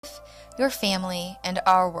your family, and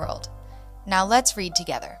our world. Now let's read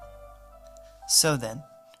together. So then,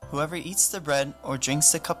 whoever eats the bread or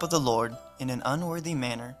drinks the cup of the Lord in an unworthy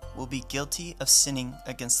manner will be guilty of sinning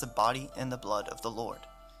against the body and the blood of the Lord.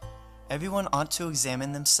 Everyone ought to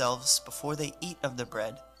examine themselves before they eat of the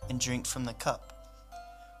bread and drink from the cup.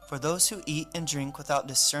 For those who eat and drink without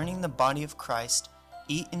discerning the body of Christ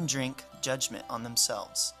eat and drink judgment on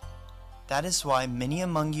themselves. That is why many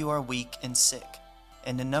among you are weak and sick,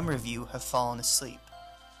 and a number of you have fallen asleep.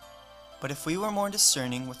 But if we were more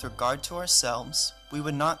discerning with regard to ourselves, we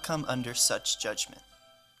would not come under such judgment.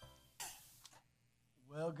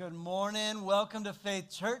 Well, good morning. Welcome to Faith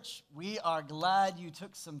Church. We are glad you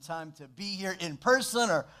took some time to be here in person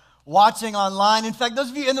or watching online. In fact, those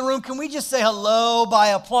of you in the room, can we just say hello by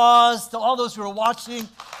applause to all those who are watching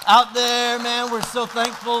out there? Man, we're so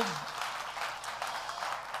thankful.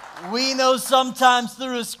 We know sometimes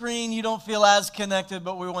through a screen you don't feel as connected,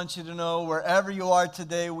 but we want you to know wherever you are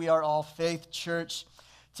today, we are all Faith Church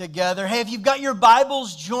together. Hey, if you've got your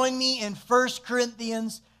Bibles, join me in 1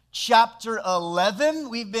 Corinthians chapter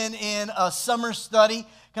 11. We've been in a summer study,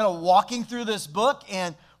 kind of walking through this book,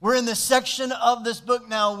 and we're in the section of this book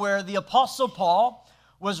now where the Apostle Paul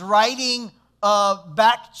was writing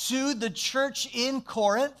back to the church in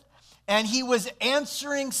Corinth, and he was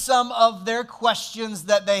answering some of their questions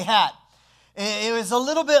that they had. It was a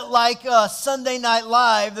little bit like Sunday Night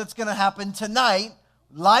Live that's going to happen tonight.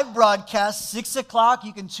 Live broadcast, 6 o'clock.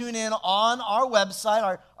 You can tune in on our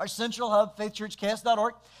website, our central hub,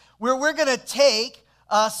 faithchurchks.org, where we're going to take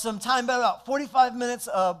some time, about 45 minutes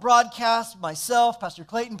of broadcast, myself, Pastor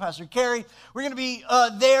Clayton, Pastor Carey. We're going to be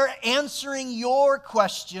there answering your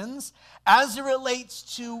questions as it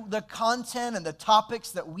relates to the content and the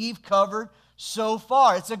topics that we've covered so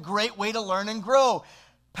far. It's a great way to learn and grow.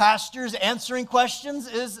 Pastors answering questions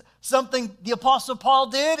is something the Apostle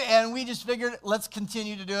Paul did, and we just figured let's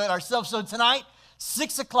continue to do it ourselves. So tonight,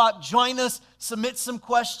 6 o'clock, join us, submit some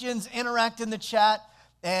questions, interact in the chat,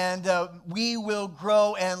 and we will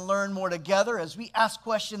grow and learn more together as we ask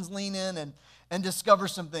questions, lean in, and discover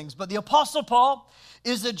some things. But the Apostle Paul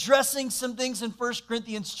is addressing some things in 1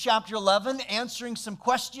 Corinthians chapter 11, answering some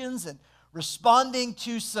questions and responding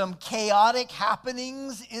to some chaotic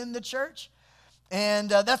happenings in the church. And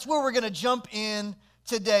that's where we're going to jump in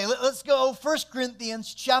today. Let's go 1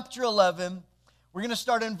 Corinthians chapter 11. We're going to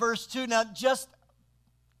start in verse 2. Now, just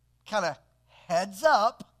kind of heads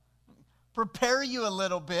up, prepare you a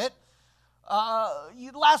little bit.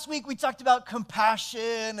 Last week we talked about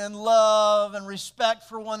compassion and love and respect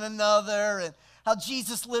for one another and how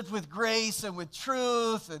Jesus lived with grace and with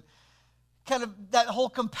truth and kind of that whole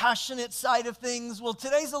compassionate side of things. Well,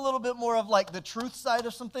 today's a little bit more of like the truth side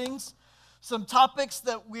of some things. Some topics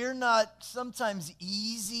that we're not sometimes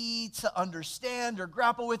easy to understand or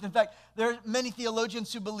grapple with. In fact, there are many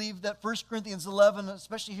theologians who believe that 1 Corinthians 11,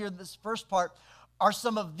 especially here in this first part, are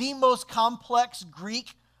some of the most complex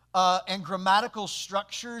Greek and grammatical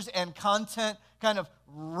structures and content kind of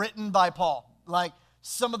written by Paul. Like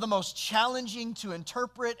some of the most challenging to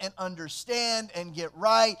interpret and understand and get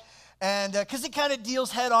right. And because it kind of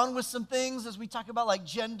deals head on with some things as we talk about like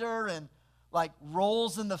gender and like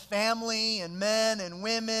roles in the family and men and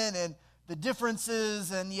women and the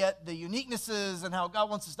differences and yet the uniquenesses and how God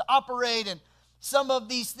wants us to operate and some of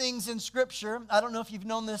these things in Scripture. I don't know if you've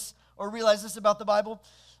known this or realized this about the Bible,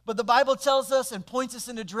 but the Bible tells us and points us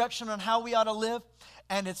in a direction on how we ought to live,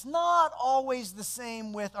 and it's not always the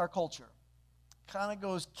same with our culture. Kind of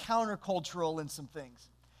goes countercultural in some things.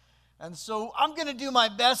 And so I'm going to do my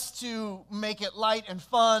best to make it light and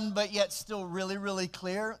fun, but yet still really, really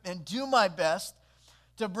clear, and do my best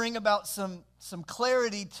to bring about some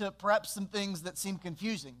clarity to perhaps some things that seem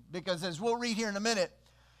confusing. Because as we'll read here in a minute,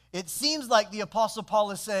 it seems like the Apostle Paul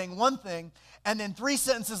is saying one thing, and then 3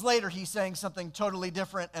 sentences later, he's saying something totally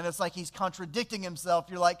different, and it's like he's contradicting himself.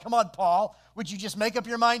 You're like, come on, Paul, would you just make up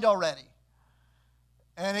your mind already?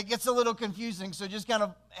 And it gets a little confusing, so just kind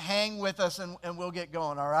of hang with us, and we'll get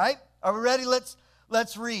going, all right? Are we ready?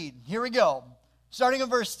 Let's read. Here we go. Starting in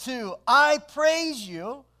verse 2. I praise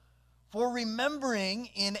you for remembering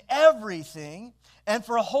in everything and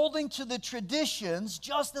for holding to the traditions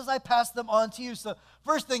just as I passed them on to you. So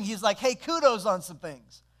first thing, he's like, hey, kudos on some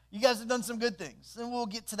things. You guys have done some good things, and we'll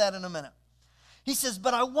get to that in a minute. He says,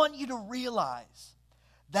 but I want you to realize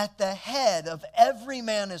that the head of every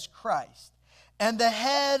man is Christ, and the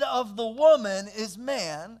head of the woman is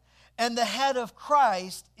man, and the head of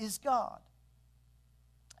Christ is God.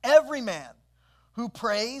 Every man who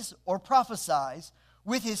prays or prophesies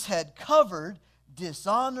with his head covered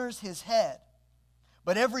dishonors his head.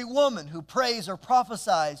 But every woman who prays or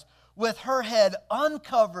prophesies with her head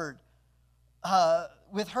uncovered,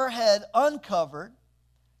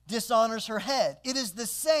 dishonors her head. It is the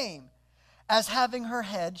same as having her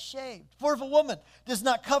head shaved. For if a woman does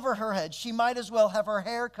not cover her head, she might as well have her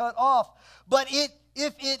hair cut off. But if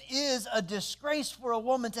it is a disgrace for a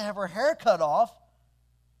woman to have her hair cut off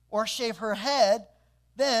or shave her head,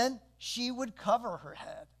 then she would cover her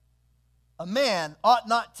head. A man ought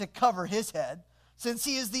not to cover his head, since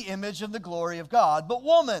he is the image of the glory of God, but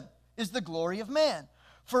woman is the glory of man.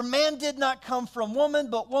 For man did not come from woman,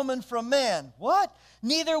 but woman from man. What?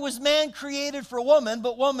 Neither was man created for woman,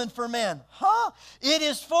 but woman for man. Huh? It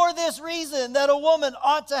is for this reason that a woman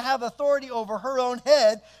ought to have authority over her own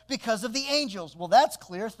head because of the angels. Well, that's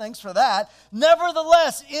clear. Thanks for that.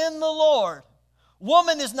 Nevertheless, in the Lord,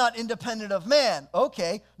 woman is not independent of man.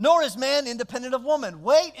 Okay. Nor is man independent of woman.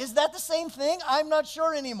 Wait, is that the same thing? I'm not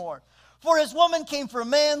sure anymore. For as woman came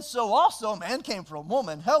from man, so also man came from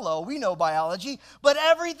woman. Hello, we know biology. But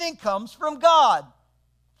everything comes from God.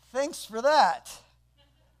 Thanks for that.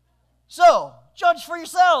 So, judge for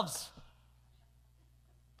yourselves.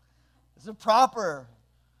 Is it proper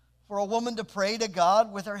for a woman to pray to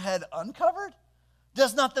God with her head uncovered?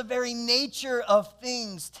 Does not the very nature of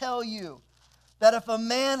things tell you that if a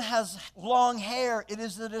man has long hair, it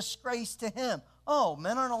is a disgrace to him? Oh,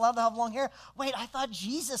 men aren't allowed to have long hair? Wait, I thought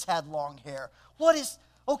Jesus had long hair.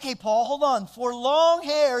 Okay, Paul, hold on. For long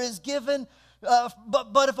hair is given,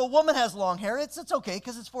 but if a woman has long hair, it's okay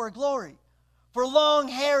because it's for her glory. For long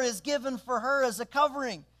hair is given for her as a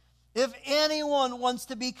covering. If anyone wants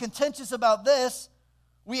to be contentious about this,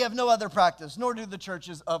 we have no other practice, nor do the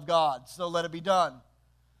churches of God. So let it be done.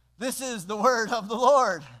 This is the word of the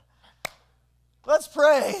Lord. Let's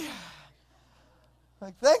pray.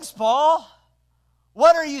 Thanks, Paul.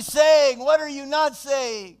 What are you saying? What are you not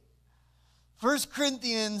saying? 1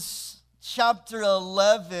 Corinthians chapter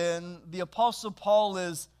 11, the Apostle Paul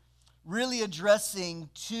is really addressing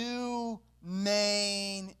two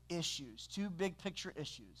main issues, two big picture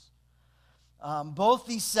issues. Both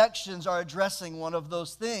these sections are addressing one of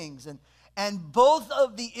those things, and both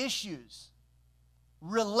of the issues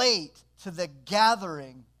relate to the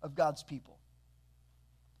gathering of God's people.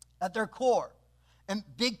 At their core, and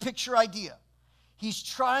big picture idea, he's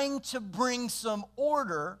trying to bring some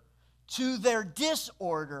order to their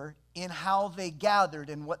disorder in how they gathered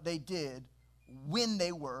and what they did when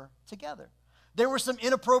they were together. There were some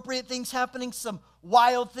inappropriate things happening, some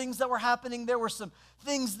wild things that were happening. There were some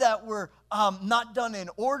things that were not done in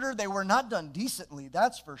order. They were not done decently,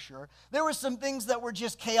 that's for sure. There were some things that were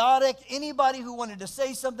just chaotic. Anybody who wanted to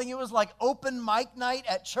say something, it was like open mic night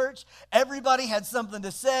at church. Everybody had something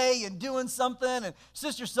to say and doing something. And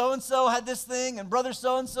sister so-and-so had this thing, and brother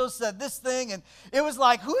so-and-so said this thing. And it was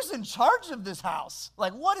like, who's in charge of this house?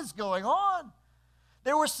 Like, what is going on?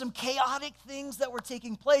 There were some chaotic things that were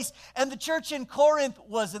taking place, and the church in Corinth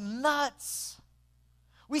was nuts.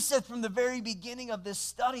 We said from the very beginning of this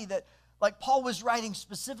study that, like Paul was writing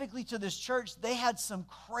specifically to this church, they had some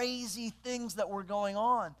crazy things that were going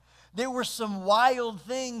on. There were some wild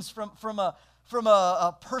things from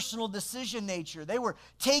a personal decision nature. They were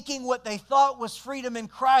taking what they thought was freedom in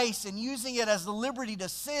Christ and using it as the liberty to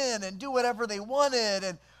sin and do whatever they wanted,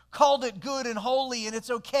 and called it good and holy, and it's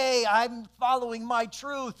okay, I'm following my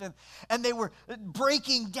truth. And they were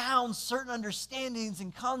breaking down certain understandings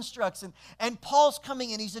and constructs. And Paul's coming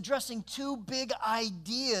in, he's addressing two big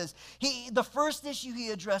ideas. The first issue he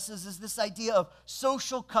addresses is this idea of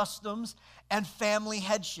social customs and family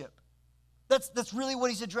headship. That's really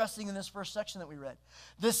what he's addressing in this first section that we read.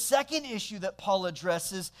 The second issue that Paul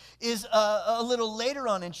addresses is a little later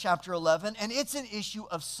on in chapter 11, and it's an issue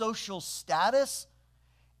of social status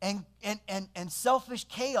and selfish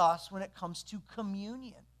chaos when it comes to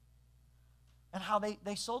communion and how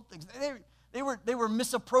they sold things. They were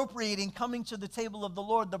misappropriating coming to the table of the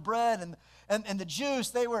Lord, the bread and the juice.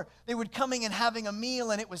 They would coming and having a meal,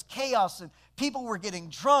 and it was chaos, and people were getting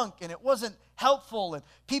drunk, and it wasn't helpful, and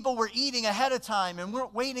people were eating ahead of time and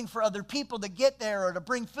weren't waiting for other people to get there or to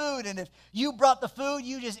bring food. And if you brought the food,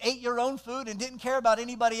 you just ate your own food and didn't care about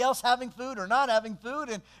anybody else having food or not having food.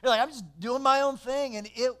 And you're like, I'm just doing my own thing. And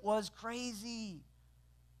it was crazy.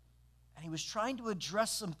 And he was trying to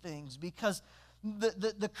address some things because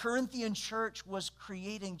the Corinthian church was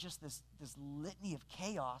creating just this litany of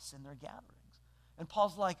chaos in their gatherings. And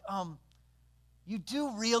Paul's like, you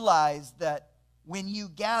do realize that when you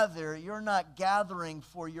gather, you're not gathering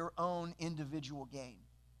for your own individual gain.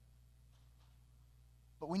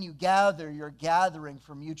 But when you gather, you're gathering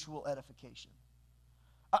for mutual edification.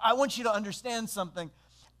 I want you to understand something.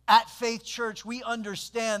 At Faith Church, we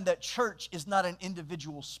understand that church is not an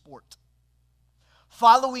individual sport.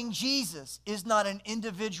 Following Jesus is not an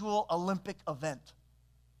individual Olympic event.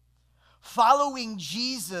 Following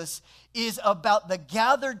Jesus is about the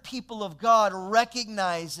gathered people of God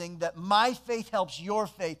recognizing that my faith helps your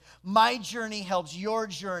faith, my journey helps your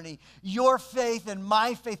journey, your faith and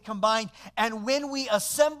my faith combined. And when we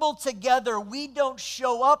assemble together, we don't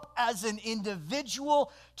show up as an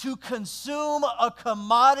individual to consume a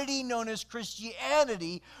commodity known as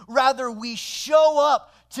Christianity. Rather, we show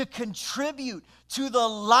up to contribute to the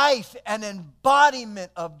life and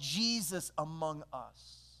embodiment of Jesus among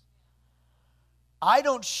us. I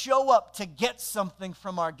don't show up to get something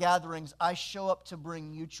from our gatherings. I show up to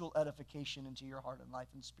bring mutual edification into your heart and life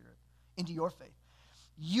and spirit, into your faith.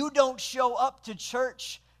 You don't show up to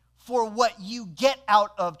church for what you get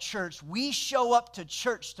out of church. We show up to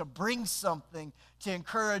church to bring something to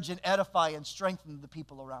encourage and edify and strengthen the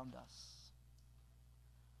people around us.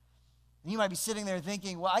 And you might be sitting there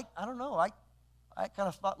thinking, well, I don't know. I kind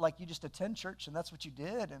of thought like you just attend church and that's what you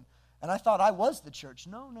did. And I thought I was the church.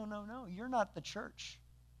 No. You're not the church.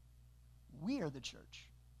 We are the church.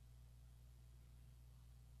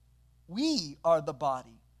 We are the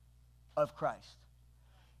body of Christ.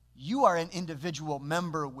 You are an individual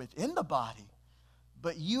member within the body,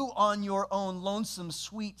 but you on your own lonesome,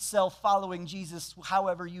 sweet self following Jesus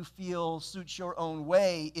however you feel suits your own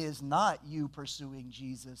way is not you pursuing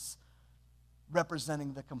Jesus,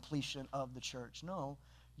 representing the completion of the church. No.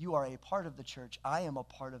 You are a part of the church. I am a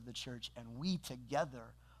part of the church, and we together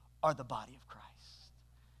are the body of Christ.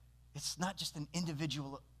 It's not just an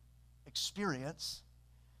individual experience.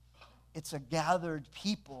 It's a gathered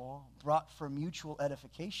people brought for mutual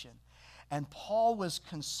edification. And Paul was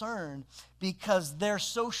concerned because their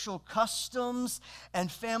social customs and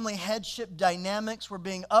family headship dynamics were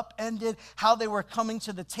being upended. How they were coming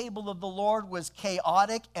to the table of the Lord was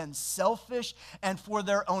chaotic and selfish and for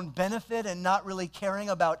their own benefit and not really caring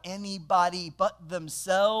about anybody but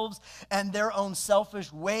themselves and their own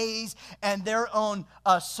selfish ways and their own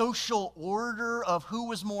social order of who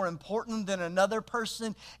was more important than another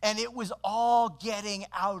person. And it was all getting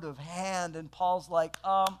out of hand. And Paul's like,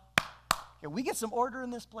 can we get some order in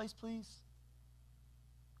this place, please?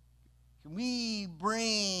 Can we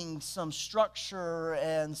bring some structure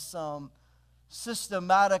and some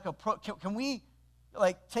systematic approach? Can we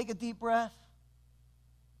take a deep breath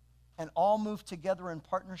and all move together in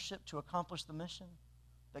partnership to accomplish the mission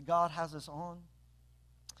that God has us on?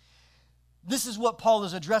 This is what Paul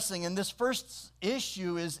is addressing, and this first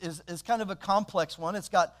issue is kind of a complex one. It's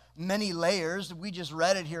got many layers. We just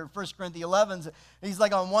read it here in 1 Corinthians 11. He's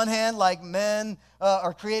like, on one hand, like men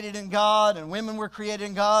are created in God, and women were created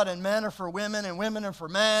in God, and men are for women, and women are for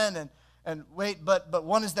men, and wait, but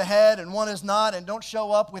one is the head, and one is not, and don't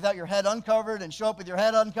show up without your head uncovered, and show up with your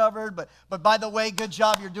head uncovered, but by the way, good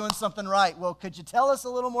job, you're doing something right. Well, could you tell us a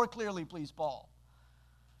little more clearly, please, Paul?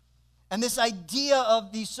 And this idea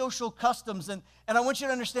of these social customs, and I want you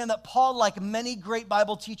to understand that Paul, like many great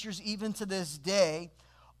Bible teachers even to this day,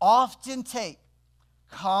 often take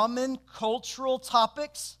common cultural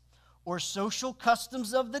topics or social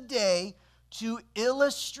customs of the day to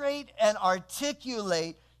illustrate and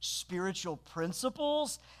articulate spiritual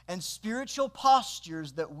principles and spiritual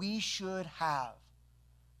postures that we should have.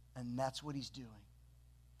 And that's what he's doing.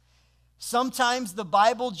 Sometimes the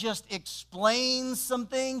Bible just explains some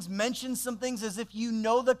things, mentions some things as if you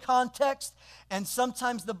know the context, and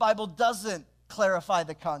sometimes the Bible doesn't clarify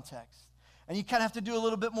the context. And you kind of have to do a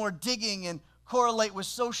little bit more digging and correlate with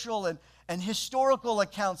social and historical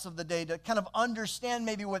accounts of the day to kind of understand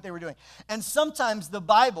maybe what they were doing. And sometimes the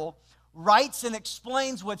Bible writes and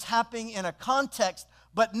explains what's happening in a context,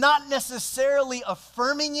 but not necessarily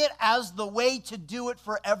affirming it as the way to do it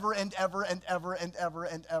forever and ever and ever and ever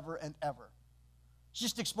and ever and ever. It's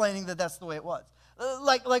just explaining that that's the way it was.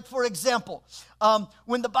 Like for example,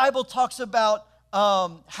 when the Bible talks about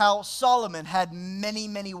how Solomon had many,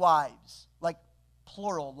 many wives, like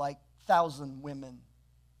plural, like 1,000 women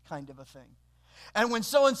kind of a thing. And when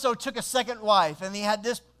so-and-so took a second wife, and he had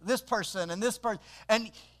this person and this person,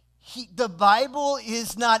 and the Bible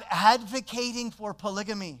is not advocating for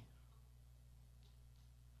polygamy.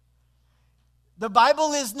 The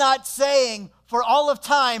Bible is not saying for all of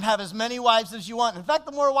time have as many wives as you want. In fact,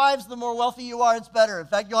 the more wives, the more wealthy you are, it's better. In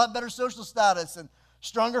fact, you'll have better social status and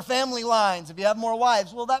stronger family lines if you have more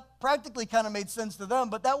wives. Well, that practically kind of made sense to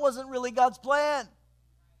them, but that wasn't really God's plan.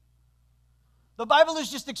 The Bible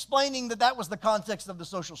is just explaining that that was the context of the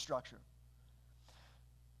social structure.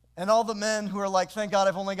 And all the men who are like, thank God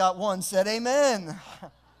I've only got one, said amen.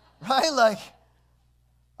 Right? Like,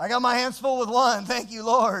 I got my hands full with one. Thank you,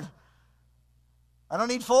 Lord. I don't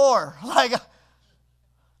need four. Like,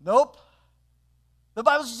 nope. The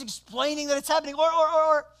Bible's just explaining that it's happening.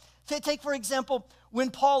 Or take, for example, when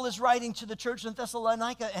Paul is writing to the church in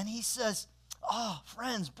Thessalonica, and he says, oh,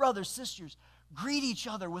 friends, brothers, sisters, greet each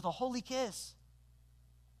other with a holy kiss.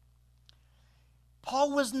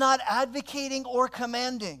 Paul was not advocating or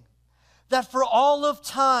commanding that for all of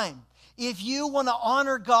time, if you want to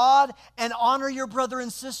honor God and honor your brother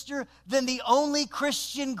and sister, then the only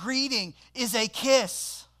Christian greeting is a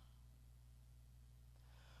kiss.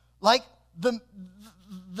 Like the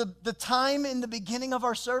time in the beginning of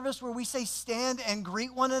our service where we say stand and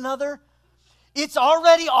greet one another, it's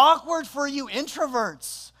already awkward for you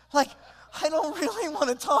introverts. Like, I don't really want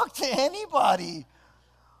to talk to anybody.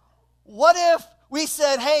 What if we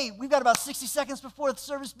said, hey, we've got about 60 seconds before the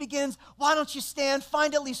service begins. Why don't you stand,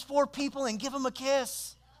 find at least 4 people, and give them a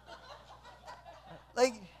kiss?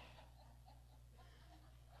 Like,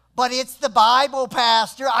 but it's the Bible,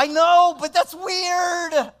 Pastor. I know, but that's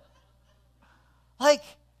weird. Like,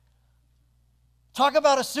 talk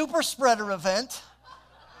about a super spreader event.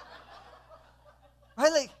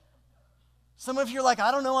 Right? Like, some of you are like,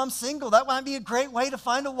 I don't know, I'm single. That might be a great way to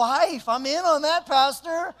find a wife. I'm in on that,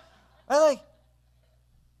 Pastor. Right? Like,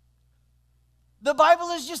 the Bible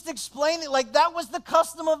is just explaining, like that was the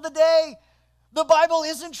custom of the day. The Bible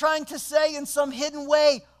isn't trying to say in some hidden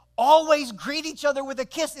way, always greet each other with a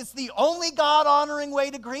kiss. It's the only God-honoring way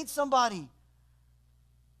to greet somebody.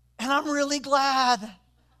 And I'm really glad.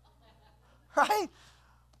 Right?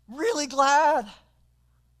 Really glad.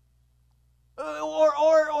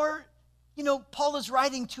 Or you know, Paul is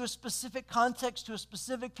writing to a specific context, to a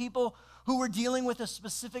specific people who were dealing with a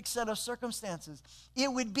specific set of circumstances.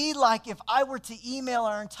 It would be like if I were to email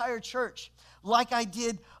our entire church, like I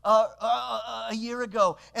did a year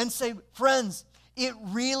ago, and say, friends, it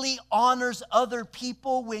really honors other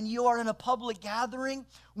people when you are in a public gathering,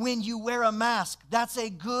 when you wear a mask. That's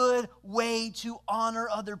a good way to honor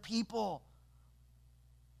other people.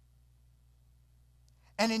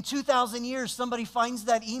 And in 2,000 years, somebody finds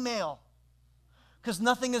that email, because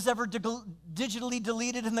nothing is ever digitally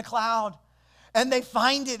deleted in the cloud. And they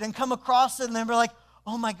find it and come across it, and they're like,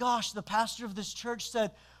 oh my gosh, the pastor of this church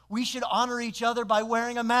said we should honor each other by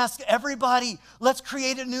wearing a mask. Everybody, let's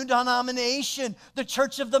create a new denomination, the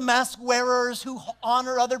Church of the Mask Wearers who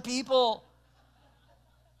honor other people.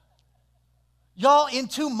 Y'all, in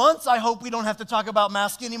 2 months, I hope we don't have to talk about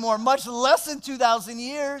masks anymore, much less in 2,000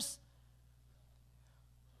 years.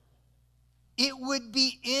 It would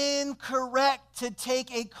be incorrect to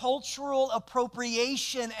take a cultural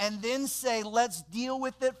appropriation and then say, let's deal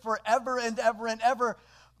with it forever and ever and ever.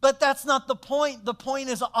 But that's not the point. The point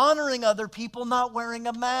is honoring other people, not wearing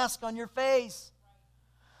a mask on your face.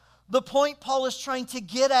 The point Paul is trying to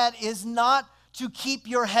get at is not to keep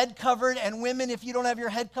your head covered, and women, if you don't have your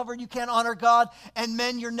head covered, you can't honor God, and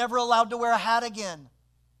men, you're never allowed to wear a hat again.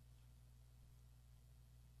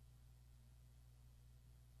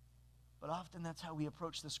 But often that's how we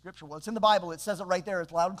approach the scripture. Well, it's in the Bible. It says it right there.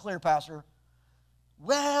 It's loud and clear, Pastor.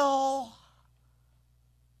 Well,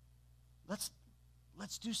 let's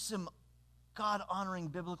do some God-honoring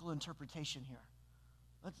biblical interpretation here.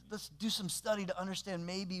 Let's do some study to understand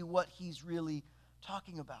maybe what he's really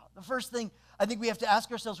talking about. The first thing I think we have to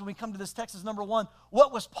ask ourselves when we come to this text is, number one,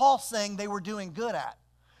 what was Paul saying they were doing good at?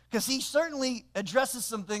 Because he certainly addresses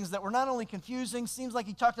some things that were not only confusing, seems like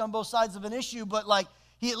he talked on both sides of an issue, but like,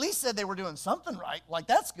 he at least said they were doing something right. Like,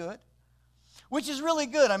 that's good. Which is really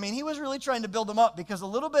good. I mean, he was really trying to build them up, because a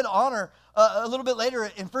little bit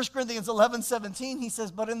later in 1 Corinthians 11:17, he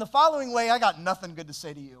says, but in the following way, I got nothing good to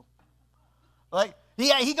say to you. Like,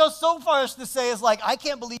 he goes so far as to say, is like, I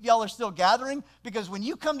can't believe y'all are still gathering, because when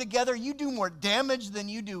you come together, you do more damage than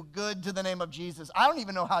you do good to the name of Jesus. I don't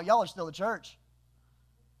even know how y'all are still a church.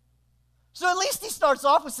 So at least he starts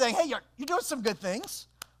off with saying, hey, you're doing some good things.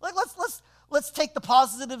 Like, let's take the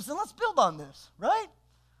positives and let's build on this, right?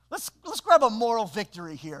 Let's grab a moral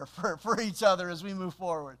victory here for each other as we move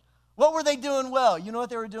forward. What were they doing well? You know what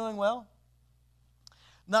they were doing well?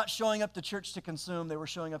 Not showing up to church to consume. They were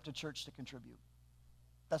showing up to church to contribute.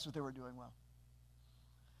 That's what they were doing well.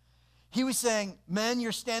 He was saying, men,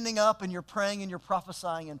 you're standing up and you're praying and you're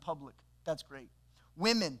prophesying in public. That's great.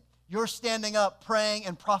 Women, you're standing up, praying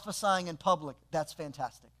and prophesying in public. That's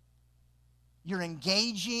fantastic. You're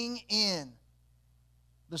engaging in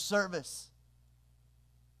the service.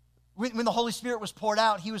 When the Holy Spirit was poured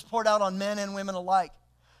out, he was poured out on men and women alike.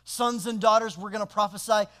 Sons and daughters were going to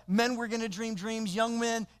prophesy. Men were going to dream dreams. Young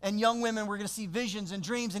men and young women were going to see visions and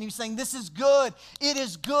dreams. And he was saying, this is good. It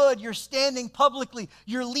is good. You're standing publicly.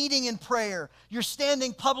 You're leading in prayer. You're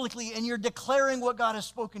standing publicly and you're declaring what God has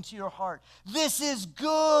spoken to your heart. This is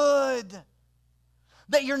good.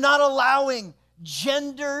 That you're not allowing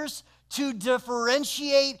genders to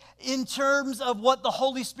differentiate in terms of what the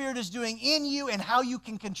Holy Spirit is doing in you and how you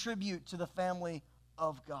can contribute to the family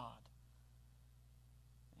of God.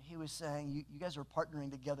 He was saying, you guys are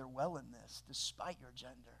partnering together well in this, despite your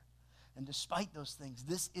gender. And despite those things,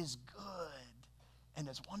 this is good and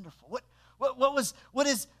it's wonderful.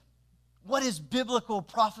 What is biblical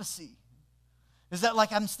prophecy? Is that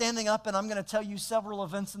like I'm standing up and I'm going to tell you several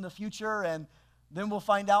events in the future and then we'll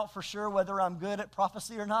find out for sure whether I'm good at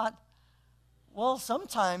prophecy or not? Well,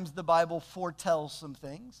 sometimes the Bible foretells some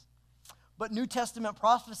things. But New Testament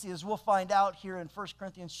prophecy, as we'll find out here in 1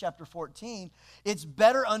 Corinthians chapter 14, it's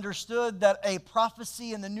better understood that a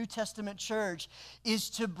prophecy in the New Testament church is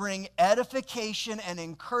to bring edification and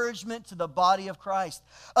encouragement to the body of Christ.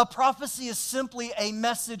 A prophecy is simply a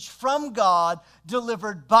message from God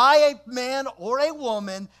delivered by a man or a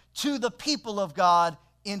woman to the people of God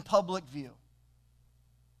in public view.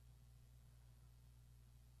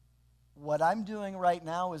 What I'm doing right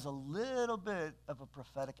now is a little bit of a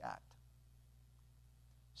prophetic act.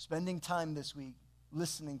 Spending time this week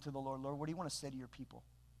listening to the Lord. Lord, what do you want to say to your people?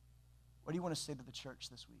 What do you want to say to the church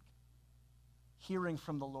this week? Hearing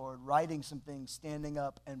from the Lord, writing some things, standing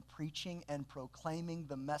up and preaching and proclaiming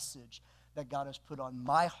the message that God has put on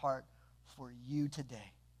my heart for you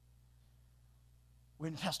today.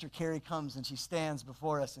 When Pastor Carrie comes and she stands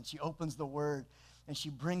before us and she opens the word and she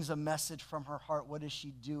brings a message from her heart, what is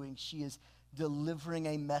she doing? She is delivering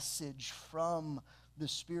a message from the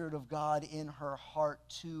Spirit of God in her heart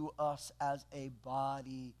to us as a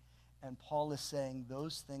body. And Paul is saying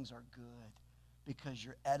those things are good because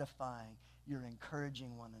you're edifying, you're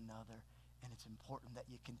encouraging one another, and it's important that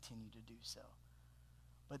you continue to do so.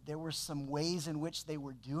 But there were some ways in which they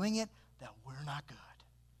were doing it that were not good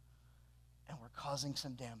and were causing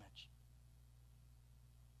some damage.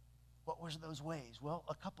 What were those ways? Well,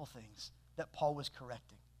 a couple things that Paul was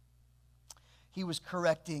correcting. He was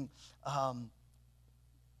correcting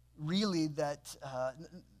really that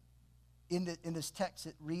in this text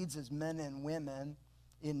it reads as men and women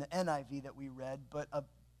in the NIV that we read, but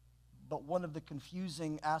one of the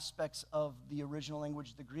confusing aspects of the original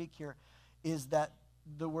language, the Greek here, is that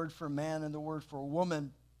the word for man and the word for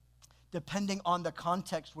woman, depending on the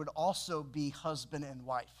context, would also be husband and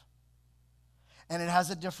wife. And it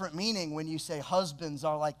has a different meaning when you say husbands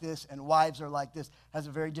are like this and wives are like this. It has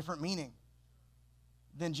a very different meaning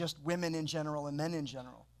than just women in general and men in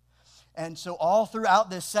general. And so all throughout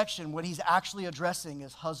this section, what he's actually addressing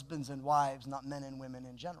is husbands and wives, not men and women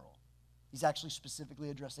in general. He's actually specifically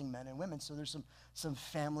addressing men and women. So there's some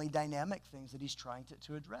family dynamic things that he's trying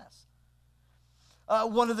to address.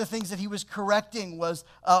 One of the things that he was correcting was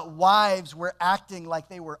wives were acting like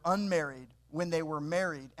they were unmarried when they were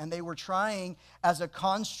married. And they were trying, as a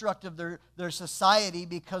construct of their society,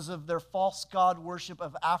 because of their false god worship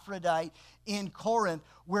of Aphrodite in Corinth,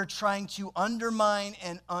 were trying to undermine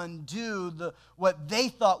and undo what they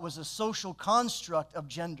thought was a social construct of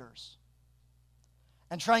genders.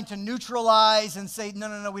 And trying to neutralize and say,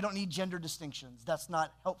 no, we don't need gender distinctions. That's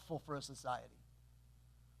not helpful for a society.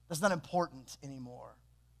 That's not important anymore.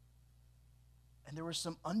 And there was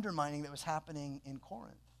some undermining that was happening in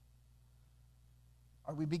Corinth.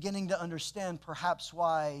 Are we beginning to understand perhaps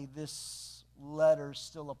why this letter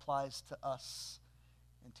still applies to us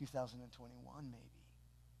in 2021 maybe?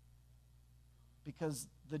 Because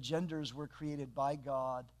the genders were created by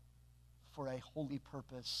God for a holy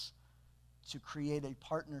purpose, to create a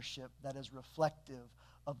partnership that is reflective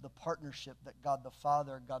of the partnership that God the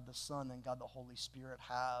Father, God the Son, and God the Holy Spirit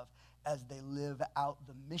have as they live out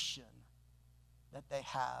the mission that they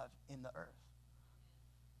have in the earth.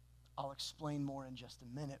 I'll explain more in just a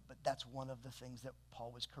minute, but that's one of the things that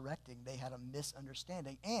Paul was correcting. They had a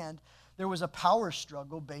misunderstanding, and there was a power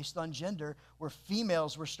struggle based on gender where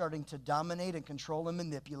females were starting to dominate and control and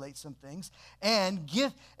manipulate some things, and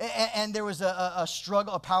there was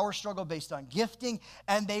a power struggle based on gifting,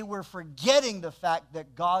 and they were forgetting the fact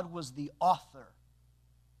that God was the author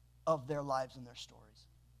of their lives and their stories,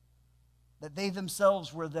 that they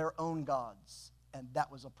themselves were their own gods. And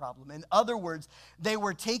that was a problem. In other words, they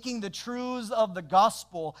were taking the truths of the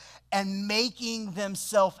gospel and making them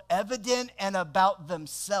self-evident and about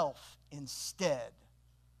themselves instead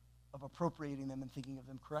of appropriating them and thinking of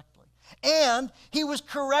them correctly. And he was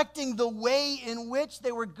correcting the way in which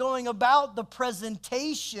they were going about the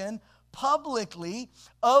presentation publicly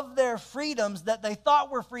of their freedoms that they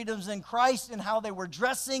thought were freedoms in Christ and how they were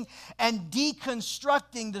dressing, and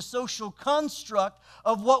deconstructing the social construct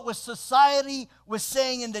of what was society was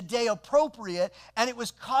saying in the day appropriate, and it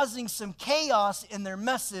was causing some chaos in their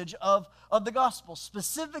message of the gospel,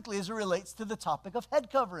 specifically as it relates to the topic of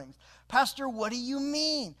head coverings. Pastor, what do you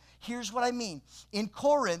mean? Here's what I mean. In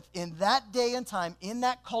Corinth, in that day and time, in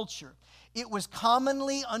that culture, it was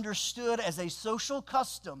commonly understood as a social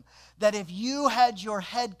custom that if you had your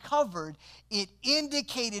head covered, it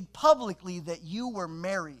indicated publicly that you were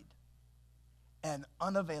married and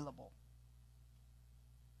unavailable.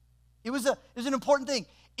 It was an important thing.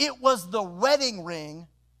 It was the wedding ring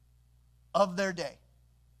of their day.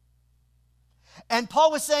 And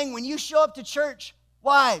Paul was saying, when you show up to church,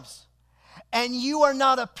 wives, and you are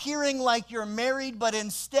not appearing like you're married, but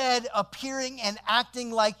instead appearing and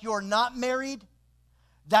acting like you're not married,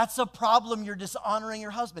 that's a problem. You're dishonoring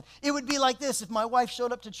your husband. It would be like this: if my wife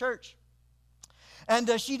showed up to church and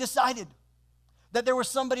she decided that there was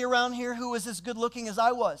somebody around here who was as good looking as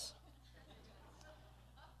I was,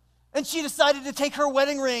 and she decided to take her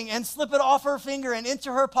wedding ring and slip it off her finger and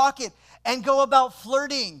into her pocket and go about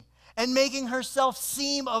flirting and making herself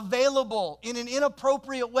seem available in an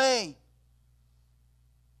inappropriate way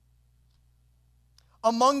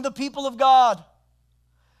among the people of God,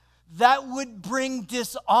 that would bring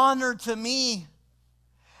dishonor to me,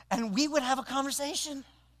 and we would have a conversation.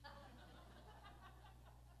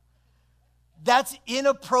 That's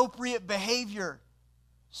inappropriate behavior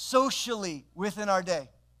socially within our day.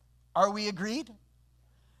 Are we agreed?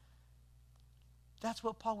 That's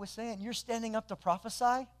what Paul was saying. You're standing up to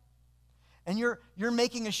prophesy, and you're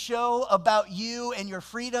making a show about you and your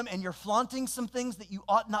freedom, and you're flaunting some things that you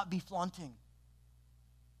ought not be flaunting.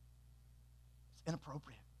 It's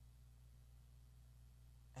inappropriate.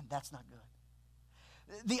 And that's not good.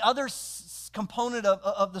 The other component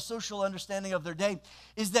of the social understanding of their day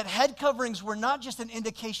is that head coverings were not just an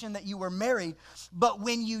indication that you were married, but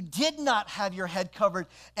when you did not have your head covered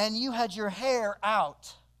and you had your hair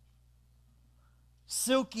out,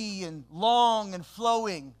 silky and long and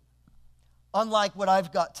flowing, unlike what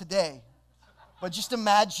I've got today. But just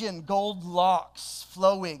imagine gold locks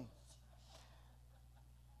flowing.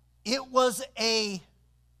 It was a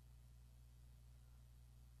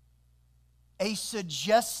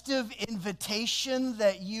suggestive invitation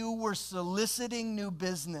that you were soliciting new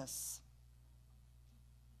business.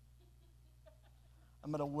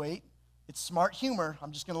 I'm going to wait. It's smart humor.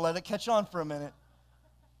 I'm just going to let it catch on for a minute.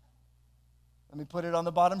 Let me put it on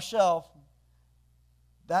the bottom shelf.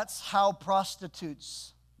 That's how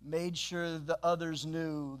prostitutes made sure the others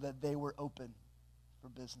knew that they were open for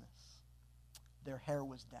business. Their hair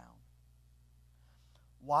was down.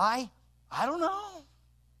 Why? I don't know.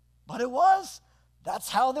 But it was. That's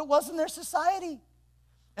how it was in their society.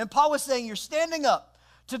 And Paul was saying, you're standing up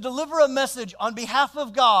to deliver a message on behalf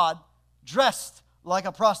of God dressed like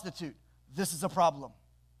a prostitute. This is a problem.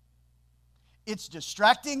 It's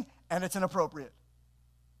distracting and it's inappropriate.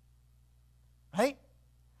 Right?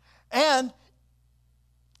 And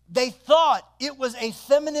they thought it was a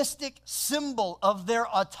feministic symbol of their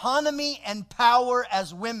autonomy and power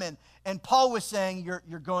as women. And Paul was saying,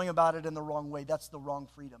 you're going about it in the wrong way. That's the wrong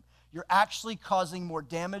freedom. You're actually causing more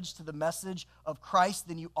damage to the message of Christ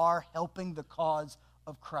than you are helping the cause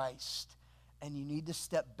of Christ. And you need to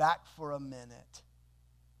step back for a minute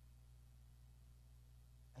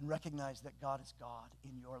and recognize that God is God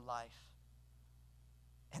in your life.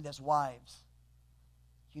 And as wives,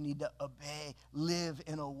 you need to obey, live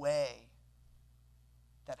in a way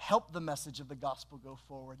that help the message of the gospel go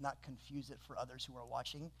forward, not confuse it for others who are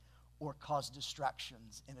watching or cause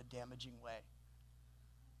distractions in a damaging way.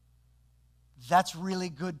 That's really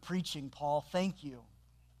good preaching, Paul. Thank you.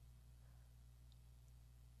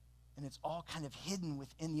 And it's all kind of hidden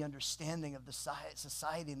within the understanding of the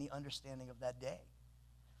society and the understanding of that day.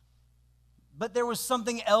 But there was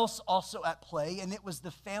something else also at play, and it was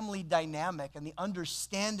the family dynamic and the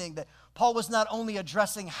understanding that Paul was not only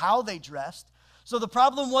addressing how they dressed. So the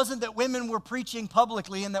problem wasn't that women were preaching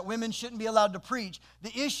publicly and that women shouldn't be allowed to preach.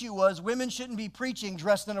 The issue was women shouldn't be preaching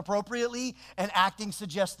dressed inappropriately and acting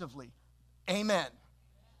suggestively. Amen.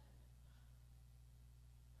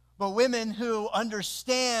 But women who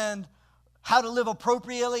understand how to live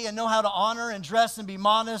appropriately and know how to honor and dress and be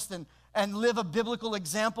modest and live a biblical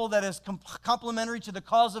example that is complementary to the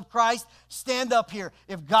cause of Christ, stand up here.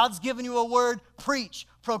 If God's given you a word, preach,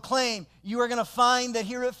 proclaim. You are going to find that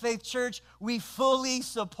here at Faith Church, we fully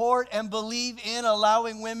support and believe in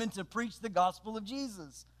allowing women to preach the gospel of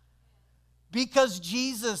Jesus. Because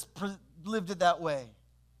Jesus lived it that way.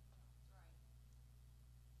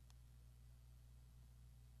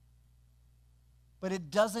 But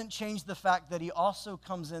it doesn't change the fact that he also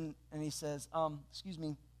comes in and he says, excuse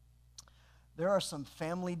me, there are some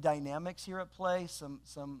family dynamics here at play, some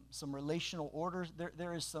relational orders.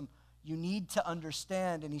 There is some you need to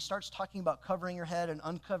understand. And he starts talking about covering your head and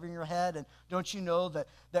uncovering your head. And don't you know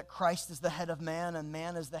that Christ is the head of man and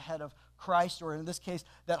man is the head of Christ? Or in this case,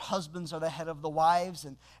 that husbands are the head of the wives.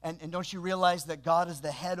 And don't you realize that God is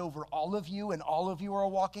the head over all of you and all of you are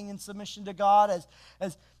walking in submission to God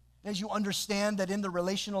as you understand that in the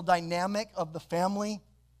relational dynamic of the family,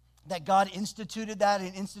 that God instituted that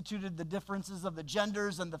and instituted the differences of the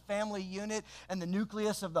genders and the family unit and the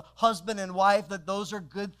nucleus of the husband and wife, that those are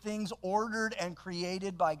good things ordered and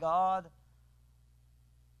created by God.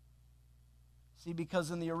 See,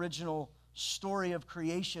 because in the original story of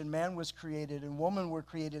creation, man was created and woman were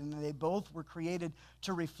created, and they both were created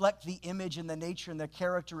to reflect the image and the nature and the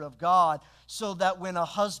character of God, so that when a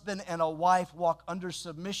husband and a wife walk under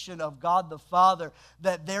submission of God the Father,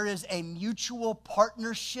 that there is a mutual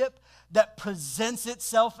partnership that presents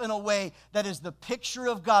itself in a way that is the picture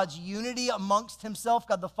of God's unity amongst himself,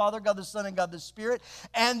 God the Father, God the Son, and God the Spirit,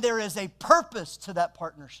 and there is a purpose to that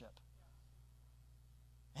partnership.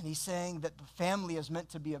 And he's saying that the family is meant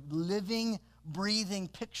to be a living, breathing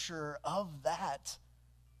picture of that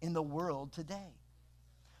in the world today.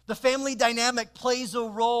 The family dynamic plays a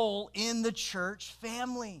role in the church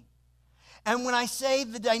family. And when I say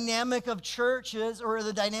the dynamic of churches or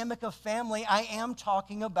the dynamic of family, I am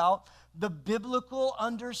talking about the biblical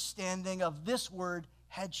understanding of this word,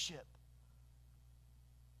 headship.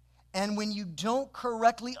 And when you don't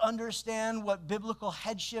correctly understand what biblical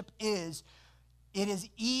headship is, it is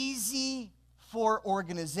easy for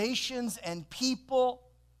organizations and people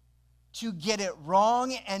to get it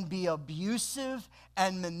wrong and be abusive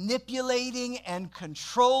and manipulating and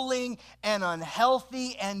controlling and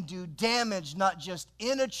unhealthy and do damage, not just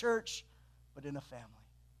in a church, but in a family.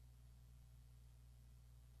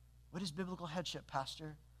 What is biblical headship,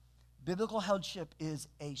 Pastor? Biblical headship is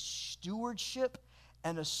a stewardship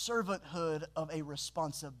and a servanthood of a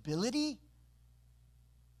responsibility,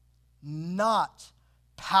 not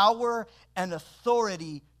power and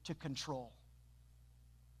authority to control.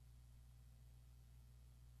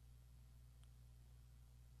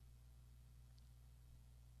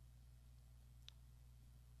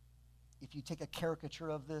 If you take a caricature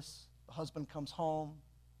of this, the husband comes home,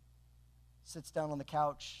 sits down on the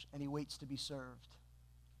couch, and he waits to be served.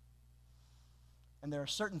 And there are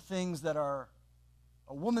certain things that are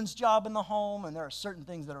a woman's job in the home, and there are certain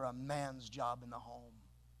things that are a man's job in the home.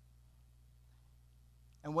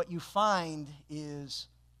 And what you find is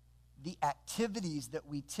the activities that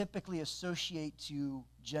we typically associate to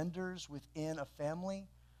genders within a family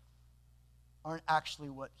aren't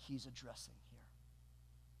actually what he's addressing here.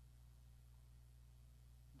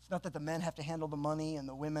 It's not that the men have to handle the money and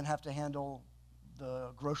the women have to handle the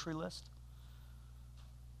grocery list.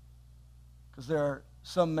 Because there are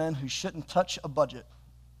some men who shouldn't touch a budget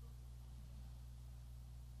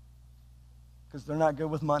because they're not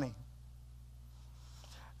good with money.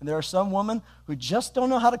 And there are some women who just don't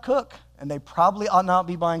know how to cook, and they probably ought not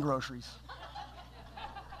be buying groceries.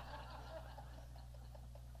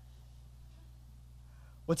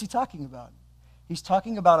 What's he talking about? He's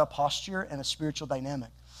talking about a posture and a spiritual dynamic.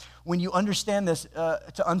 When you understand this,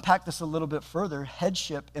 to unpack this a little bit further,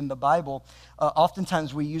 headship in the Bible,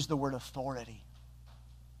 oftentimes we use the word authority,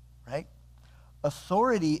 right?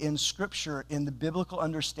 Authority in Scripture, in the biblical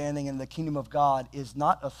understanding in the kingdom of God, is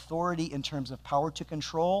not authority in terms of power to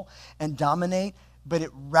control and dominate, but it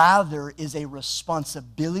rather is a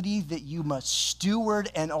responsibility that you must steward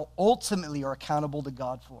and ultimately are accountable to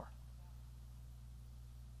God for.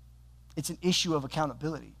 It's an issue of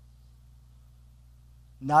accountability,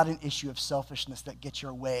 not an issue of selfishness that gets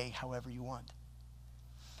your way however you want.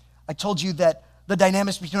 I told you that the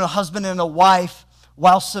dynamics between a husband and a wife,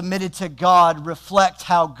 while submitted to God, reflect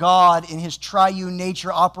how God in his triune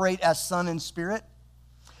nature operate as Son and Spirit.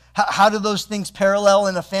 How do those things parallel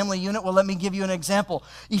in a family unit? Well, let me give you an example.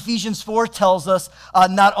 Ephesians 4 tells us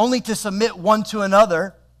not only to submit one to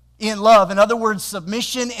another in love. In other words,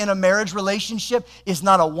 submission in a marriage relationship is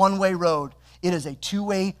not a one-way road. It is a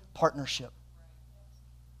two-way partnership.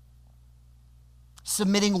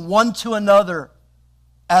 Submitting one to another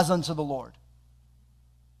as unto the Lord.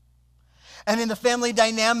 And in the family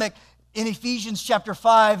dynamic, in Ephesians chapter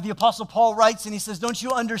 5, the Apostle Paul writes and he says, don't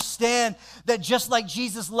you understand that just like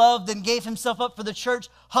Jesus loved and gave himself up for the church,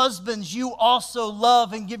 husbands, you also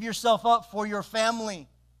love and give yourself up for your family.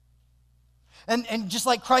 And just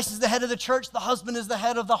like Christ is the head of the church, the husband is the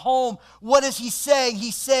head of the home. What is he saying?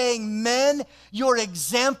 He's saying, men, your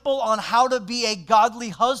example on how to be a godly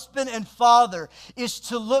husband and father is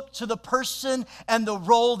to look to the person and the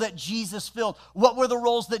role that Jesus filled. What were the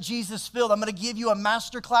roles that Jesus filled? I'm going to give you a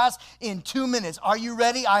master class in 2 minutes. Are you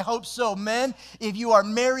ready? I hope so. Men, if you are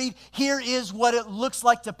married, here is what it looks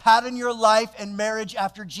like to pattern your life and marriage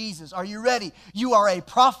after Jesus. Are you ready? You are a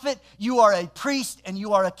prophet, you are a priest, and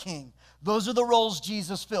you are a king. Those are the roles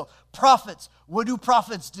Jesus filled. Prophets, what do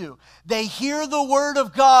prophets do? They hear the word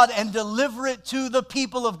of God and deliver it to the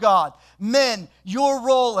people of God. Men, your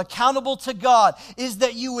role, accountable to God, is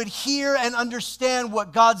that you would hear and understand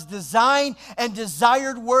what God's design and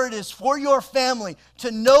desired word is for your family,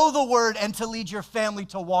 to know the word and to lead your family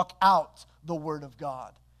to walk out the word of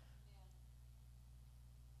God.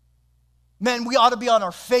 Men, we ought to be on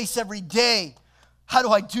our face every day. How do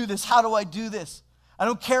I do this? How do I do this? I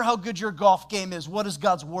don't care how good your golf game is. What does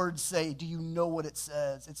God's word say? Do you know what it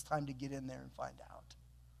says? It's time to get in there and find out.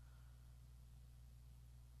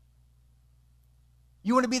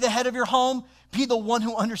 You want to be the head of your home? Be the one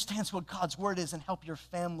who understands what God's word is and help your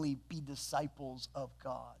family be disciples of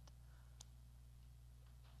God.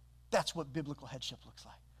 That's what biblical headship looks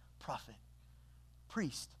like. Prophet,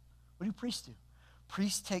 priest. What do priests do?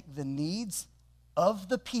 Priests take the needs of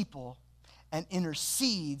the people and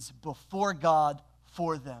intercedes before God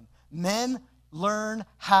for them. Men, learn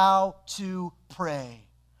how to pray.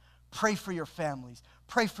 Pray for your families.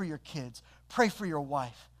 Pray for your kids. Pray for your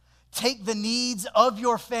wife. Take the needs of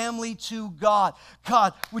your family to God.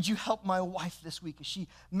 God, would you help my wife this week as she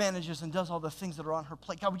manages and does all the things that are on her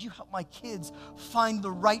plate? God, would you help my kids find the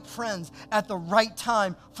right friends at the right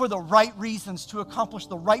time for the right reasons to accomplish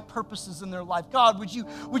the right purposes in their life? God, would you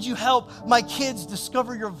help my kids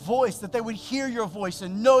discover your voice, that they would hear your voice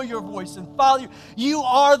and know your voice and follow you? You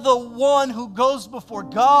are the one who goes before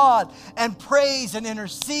God and prays and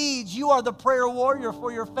intercedes. You are the prayer warrior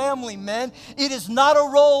for your family, men. It is not a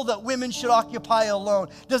role that women should occupy alone.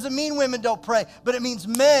 Doesn't mean women don't pray, but it means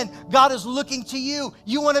men, God is looking to you.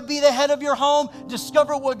 You want to be the head of your home?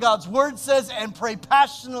 Discover what God's word says and pray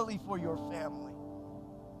passionately for your family.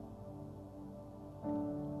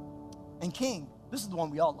 And king, this is the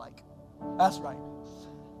one we all like. That's right.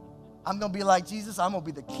 I'm going to be like Jesus. I'm going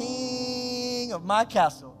to be the king of my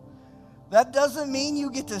castle. That doesn't mean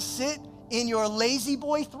you get to sit in your lazy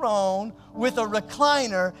boy throne with a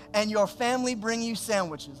recliner and your family bring you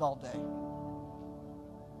sandwiches all day.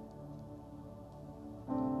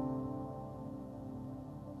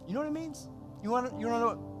 You know what it means? You want to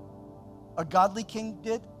know what a godly king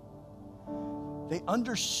did? They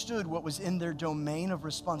understood what was in their domain of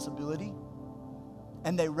responsibility,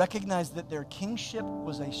 and they recognized that their kingship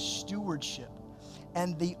was a stewardship.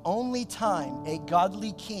 And the only time a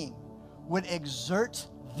godly king would exert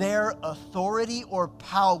their authority or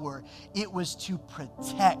power, it was to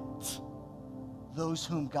protect those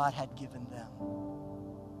whom God had given them.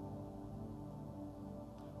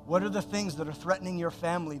 What are the things that are threatening your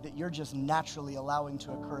family that you're just naturally allowing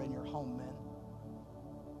to occur in your home, men?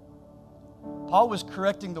 Paul was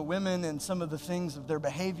correcting the women and some of the things of their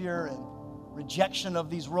behavior and rejection of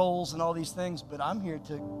these roles and all these things, but I'm here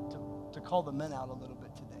to call the men out a little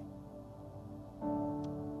bit today.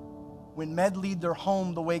 When men lead their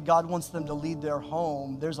home the way God wants them to lead their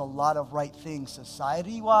home, there's a lot of right things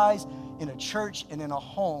society-wise, in a church, and in a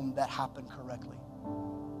home that happen correctly.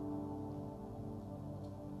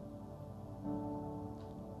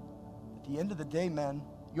 At the end of the day, man,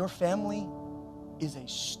 your family is a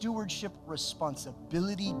stewardship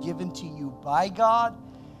responsibility given to you by God,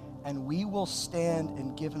 and we will stand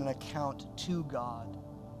and give an account to God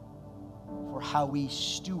for how we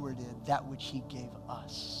stewarded that which he gave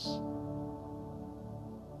us.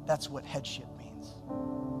 That's what headship means.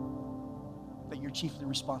 That you're chiefly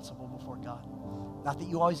responsible before God. Not that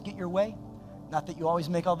you always get your way. Not that you always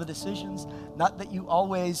make all the decisions. Not that you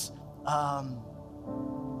always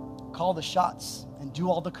call the shots and do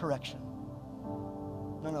all the correction.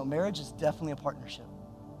 No, marriage is definitely a partnership.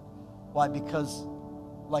 Why? Because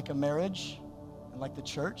like a marriage and like the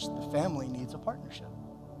church, the family needs a partnership.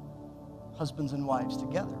 Husbands and wives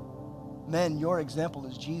together. Men, your example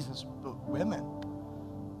is Jesus, but women,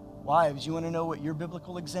 wives, you want to know what your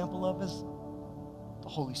biblical example of is? The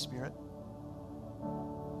Holy Spirit.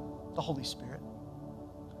 The Holy Spirit.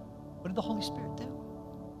 What did the Holy Spirit do?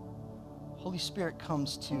 Holy Spirit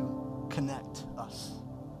comes to connect us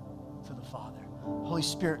to the Father. Holy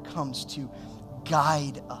Spirit comes to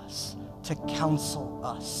guide us, to counsel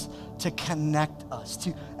us, to connect us,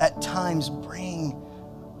 to at times bring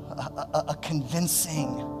a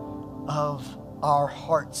convincing of our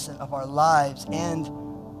hearts and of our lives and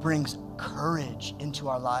brings courage into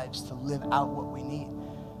our lives to live out what we need.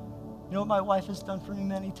 You know what my wife has done for me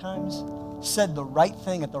many times? Said the right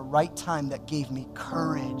thing at the right time that gave me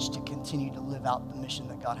courage to continue to live out the mission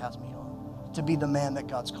that God has me on, to be the man that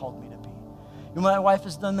God's called me to be. You know what my wife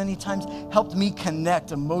has done many times? Helped me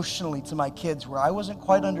connect emotionally to my kids where I wasn't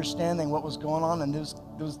quite understanding what was going on in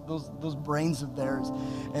those brains of theirs.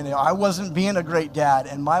 And I wasn't being a great dad.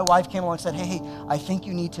 And my wife came along and said, hey, I think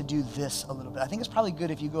you need to do this a little bit. I think it's probably good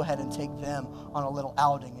if you go ahead and take them on a little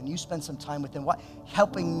outing and you spend some time with them,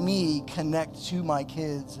 helping me connect to my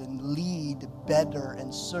kids and lead better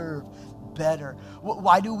and serve better.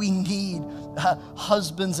 Why do we need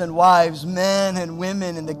husbands and wives, men and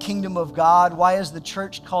women in the kingdom of God? Why is the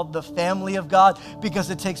church called the family of God? Because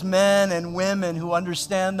it takes men and women who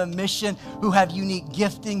understand the mission, who have unique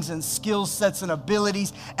giftings and skill sets and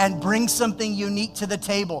abilities, and bring something unique to the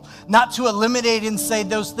table. Not to eliminate and say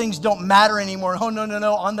those things don't matter anymore. Oh,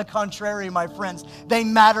 no. On the contrary, my friends, they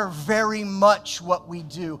matter very much what we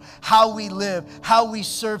do, how we live, how we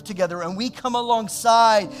serve together. And we come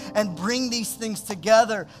alongside and bring these things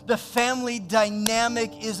together. The family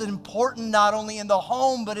dynamic is important not only in the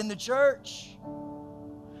home, but in the church.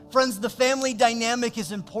 Friends, the family dynamic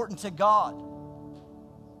is important to God.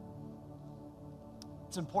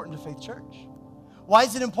 It's important to Faith Church. Why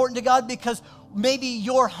is it important to God? Because maybe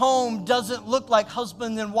your home doesn't look like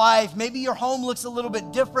husband and wife. Maybe your home looks a little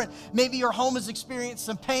bit different. Maybe your home has experienced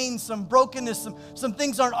some pain, some brokenness, some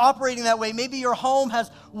things aren't operating that way. Maybe your home has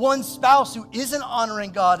one spouse who isn't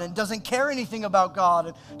honoring God and doesn't care anything about God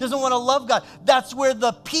and doesn't want to love God. That's where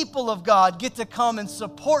the people of God get to come and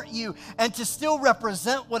support you and to still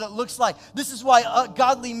represent what it looks like. This is why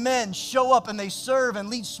godly men show up and they serve and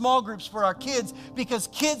lead small groups for our kids, because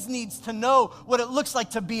kids needs to know what it looks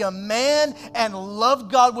like to be a man and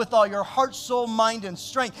love God with all your heart, soul, mind, and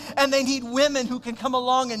strength. And they need women who can come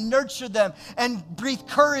along and nurture them and breathe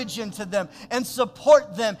courage into them and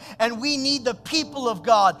support them. And we need the people of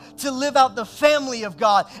God to live out the family of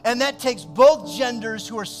God. And that takes both genders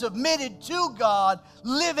who are submitted to God,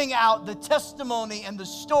 living out the testimony and the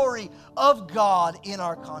story of God in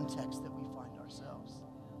our context that we find ourselves.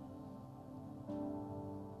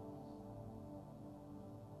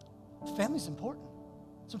 Family's important.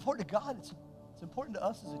 It's important to God. It's important to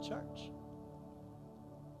us as a church.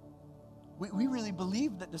 We really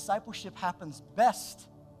believe that discipleship happens best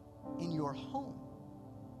in your home.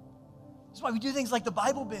 That's why we do things like the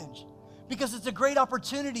Bible binge, because it's a great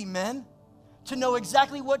opportunity, men, to know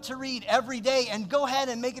exactly what to read every day and go ahead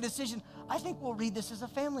and make a decision. I think we'll read this as a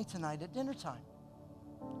family tonight at dinner time.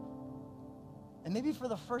 And maybe for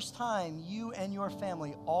the first time, you and your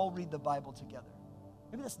family all read the Bible together.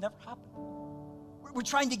 Maybe that's never happened. We're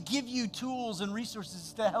trying to give you tools and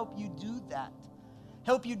resources to help you do that.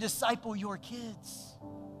 Help you disciple your kids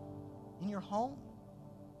in your home.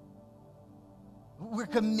 We're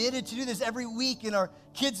committed to do this every week in our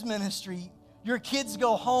kids ministry. Your kids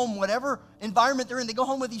go home, whatever environment they're in, they go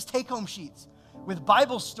home with these take-home sheets with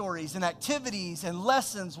Bible stories and activities and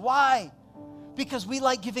lessons. Why? Because we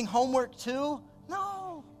like giving homework too?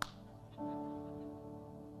 No.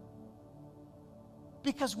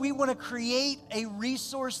 Because we want to create a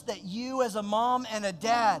resource that you as a mom and a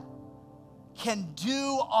dad can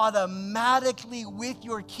do automatically with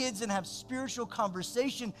your kids and have spiritual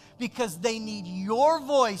conversation, because they need your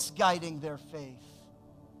voice guiding their faith.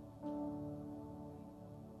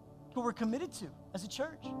 What we're committed to as a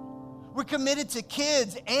church. We're committed to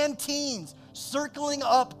kids and teens circling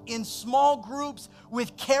up in small groups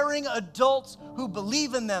with caring adults who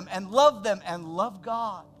believe in them and love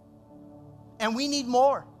God. And we need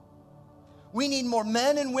more. We need more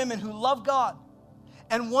men and women who love God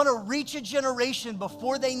and want to reach a generation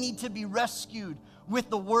before they need to be rescued with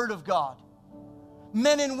the Word of God.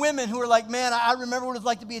 Men and women who are like, man, I remember what it's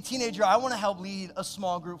like to be a teenager. I want to help lead a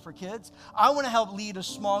small group for kids. I want to help lead a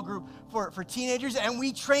small group for teenagers. And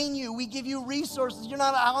we train you. We give you resources. You're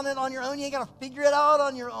not on it on your own. You ain't got to figure it out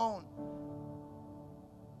on your own.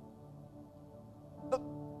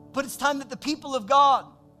 But it's time that the people of God,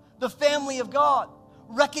 the family of God,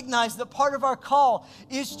 recognize that part of our call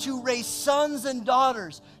is to raise sons and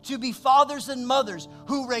daughters, to be fathers and mothers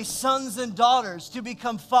who raise sons and daughters to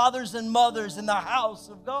become fathers and mothers in the house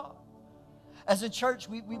of God. As a church,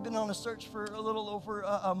 we've been on a search for a little over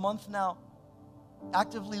a month now,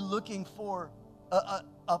 actively looking for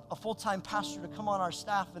a full-time pastor to come on our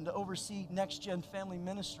staff and to oversee Next Gen Family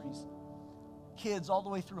Ministries. Kids all the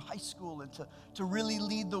way through high school, and to really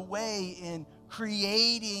lead the way in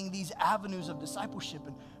creating these avenues of discipleship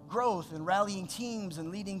and growth and rallying teams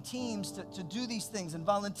and leading teams to do these things and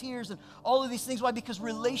volunteers and all of these things. Why? Because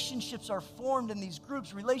relationships are formed in these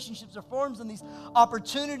groups. Relationships are formed in these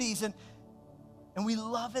opportunities. And we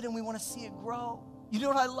love it and we want to see it grow. You know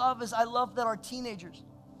what I love is I love that our teenagers,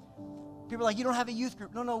 people are like, you don't have a youth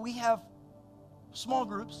group. No, we have small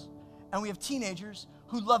groups and we have teenagers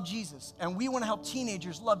who love Jesus. And we want to help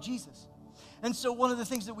teenagers love Jesus. And so one of the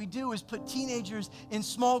things that we do is put teenagers in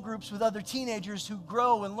small groups with other teenagers who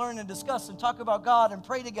grow and learn and discuss and talk about God and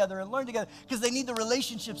pray together and learn together because they need the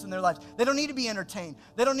relationships in their lives. They don't need to be entertained.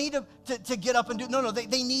 They don't need to get up and do, no,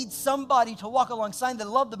 they need somebody to walk alongside them,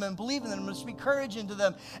 love them and believe in them and speak courage into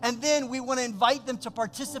them. And then we want to invite them to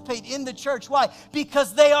participate in the church. Why?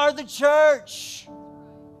 Because they are the church.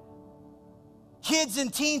 Kids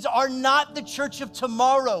and teens are not the church of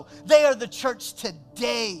tomorrow. They are the church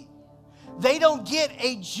today. They don't get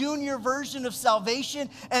a junior version of salvation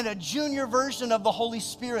and a junior version of the Holy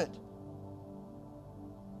Spirit.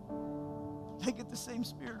 They get the same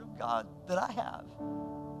Spirit of God that I have.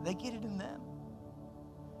 They get it in them.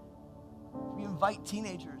 We invite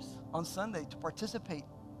teenagers on Sunday to participate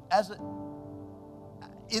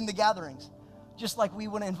in the gatherings, just like we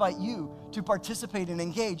want to invite you to participate and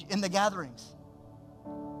engage in the gatherings.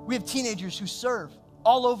 We have teenagers who serve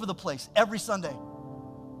all over the place every Sunday.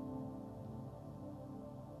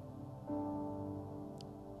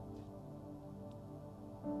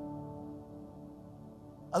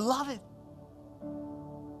 I love it.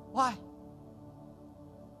 Why?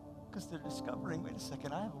 Because they're discovering, wait a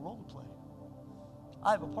second, I have a role to play.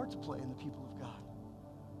 I have a part to play in the people of God.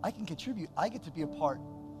 I can contribute. I get to be a part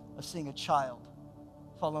of seeing a child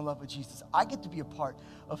fall in love with Jesus. I get to be a part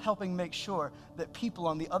of helping make sure that people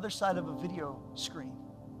on the other side of a video screen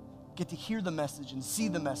get to hear the message and see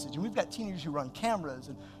the message. And we've got teenagers who run cameras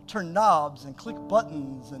and turn knobs and click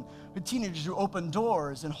buttons, and teenagers who open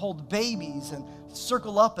doors and hold babies and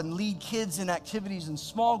circle up and lead kids in activities in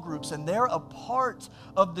small groups. And they're a part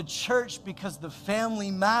of the church because the family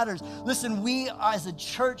matters. Listen, we as a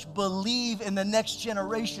church believe in the next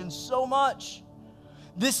generation so much.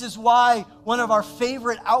 This is why one of our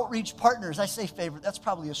favorite outreach partners, I say favorite, that's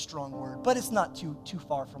probably a strong word, but it's not too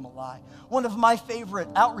far from a lie. One of my favorite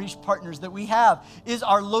outreach partners that we have is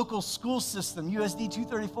our local school system, USD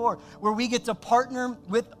 234, where we get to partner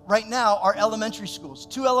with, right now, our elementary schools,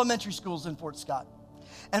 2 elementary schools in Fort Scott.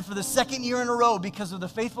 And for the second year in a row, because of the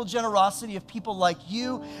faithful generosity of people like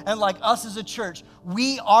you and like us as a church,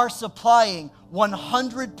 we are supplying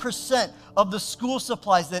 100% of the school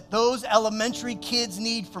supplies that those elementary kids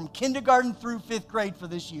need from kindergarten through 5th grade for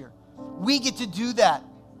this year. We get to do that.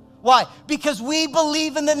 Why? Because we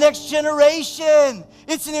believe in the next generation.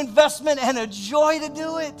 It's an investment and a joy to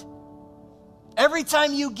do it. Every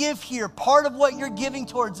time you give here, part of what you're giving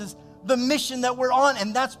towards is the mission that we're on,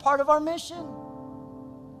 and that's part of our mission.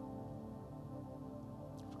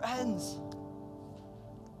 Friends,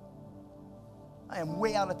 I am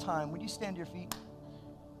way out of time. Would you stand to your feet?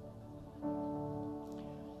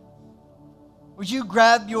 Would you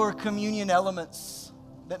grab your communion elements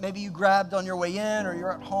that maybe you grabbed on your way in or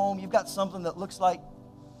you're at home? You've got something that looks like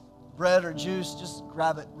bread or juice. Just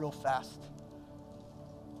grab it real fast.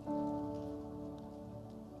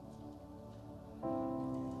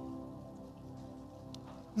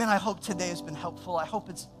 Man, I hope today has been helpful. I hope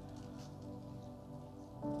it's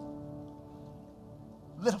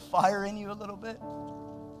lit a fire in you a little bit.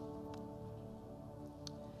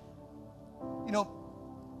 You know,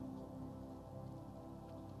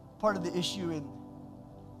 part of the issue in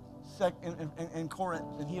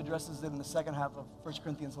Corinth, and he addresses it in the second half of 1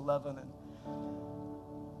 Corinthians 11, and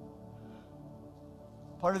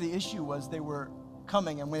part of the issue was they were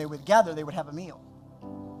coming, and when they would gather, they would have a meal.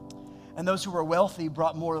 And those who were wealthy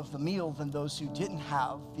brought more of the meal than those who didn't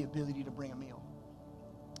have the ability to bring a meal.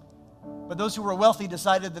 But those who were wealthy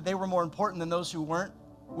decided that they were more important than those who weren't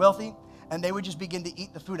wealthy, and they would just begin to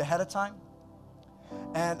eat the food ahead of time.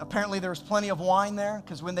 And apparently there was plenty of wine there,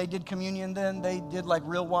 because when they did communion then, they did like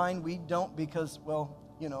real wine. We don't because, well,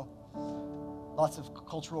 you know, lots of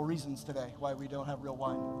cultural reasons today why we don't have real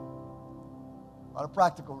wine. A lot of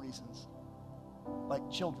practical reasons, like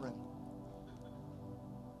children.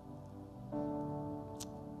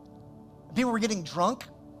 People were getting drunk.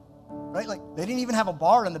 Right? Like, they didn't even have a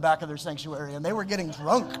bar in the back of their sanctuary, and they were getting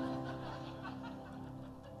drunk.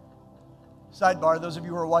 Sidebar, those of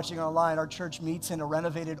you who are watching online, our church meets in a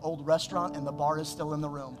renovated old restaurant, and the bar is still in the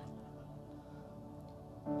room.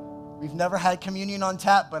 We've never had communion on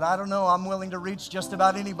tap, but I don't know, I'm willing to reach just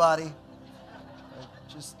about anybody.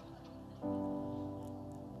 Just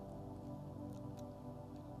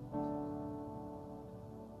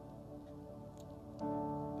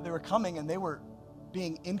there coming and they were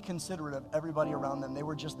being inconsiderate of everybody around them. They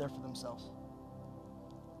were just there for themselves.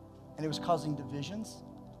 And it was causing divisions.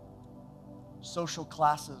 Social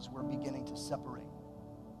classes were beginning to separate.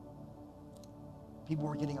 People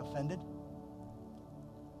were getting offended,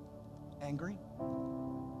 angry,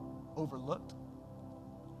 overlooked.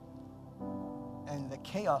 And the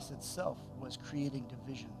chaos itself was creating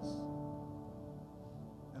divisions.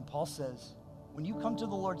 And Paul says, when you come to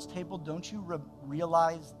the Lord's table, don't you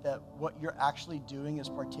realize that what you're actually doing is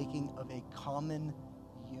partaking of a common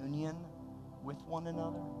union with one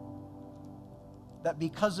another? That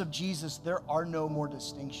because of Jesus, there are no more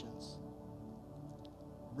distinctions.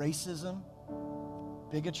 Racism,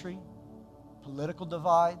 bigotry, political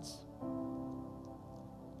divides,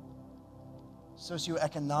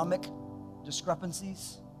 socioeconomic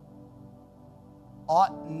discrepancies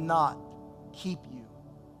ought not keep you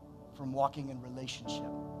from walking in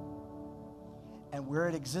relationship. And where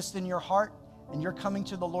it exists in your heart, and you're coming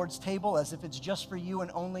to the Lord's table as if it's just for you and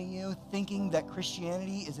only you, thinking that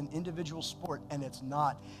Christianity is an individual sport, and it's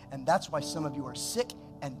not. And that's why some of you are sick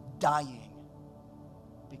and dying,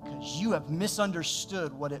 because you have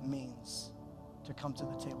misunderstood what it means to come to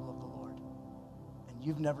the table of the Lord. And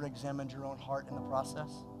you've never examined your own heart in the process.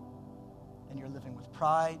 And you're living with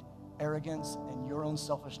pride, arrogance, and your own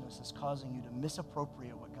selfishness is causing you to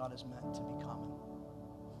misappropriate what God has meant to be common.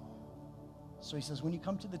 So he says, when you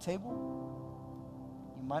come to the table,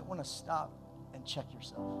 you might want to stop and check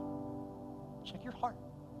yourself. Check your heart.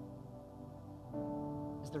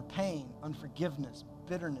 Is there pain, unforgiveness,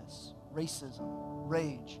 bitterness, racism,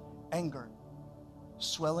 rage, anger,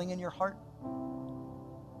 swelling in your heart?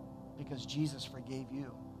 Because Jesus forgave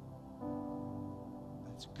you.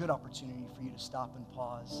 And it's a good opportunity for you to stop and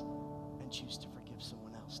pause and choose to forgive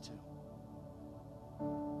someone else too.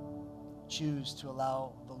 Choose to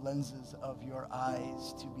allow the lenses of your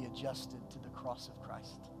eyes to be adjusted to the cross of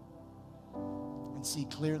Christ and see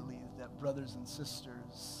clearly that brothers and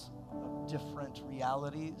sisters of different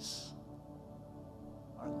realities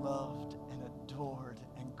are loved and adored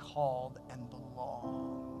and called and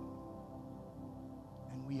belong.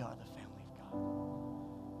 And we are the family of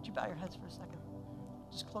God. Would you bow your heads for a second?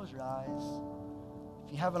 Just close your eyes.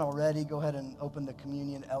 If you haven't already, go ahead and open the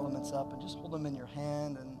communion elements up and just hold them in your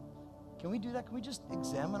hand. And can we do that? Can we just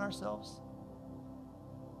examine ourselves?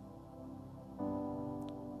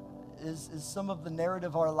 Is some of the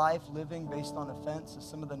narrative of our life living based on offense? Is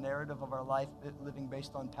some of the narrative of our life living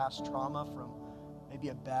based on past trauma from maybe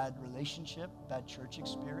a bad relationship, bad church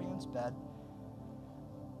experience,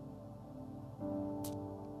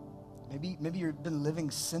 Maybe you've been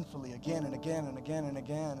living sinfully again and again and again and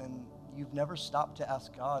again, and you've never stopped to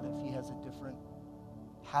ask God if he has a different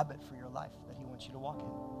habit for your life that he wants you to walk in.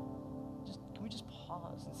 Can we just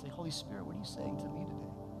pause and say, Holy Spirit, what are you saying to me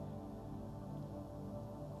today?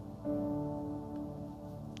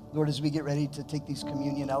 Lord, as we get ready to take these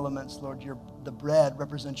communion elements, Lord, the bread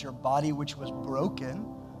represents your body, which was broken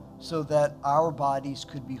so that our bodies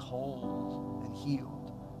could be whole and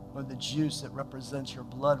healed. Lord, the juice that represents your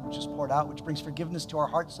blood, which is poured out, which brings forgiveness to our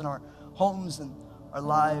hearts and our homes and our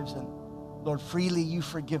lives. And Lord, freely you've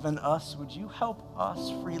forgiven us. Would you help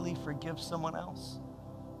us freely forgive someone else?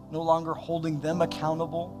 No longer holding them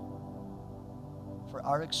accountable for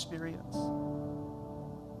our experience.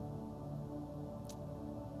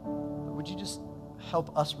 Would you just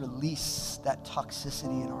help us release that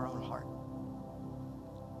toxicity in our own heart?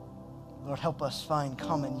 Lord, help us find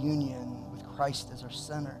common union with Christ as our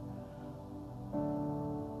center.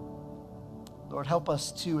 Lord, help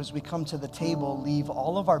us too, as we come to the table, leave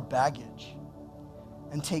all of our baggage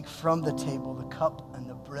and take from the table the cup and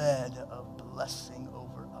the bread of blessing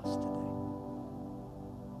over us today.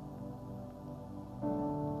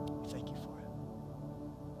 We thank you for it.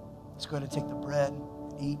 Let's go ahead and take the bread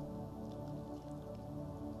and eat.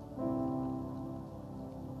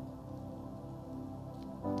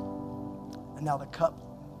 And now the cup.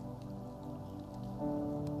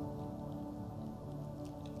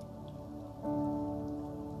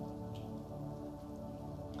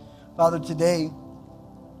 Father, today,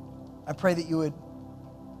 I pray that you would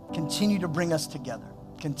continue to bring us together.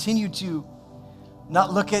 Continue to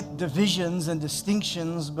not look at divisions and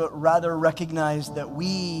distinctions, but rather recognize that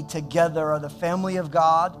we together are the family of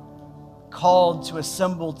God, called to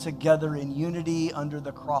assemble together in unity under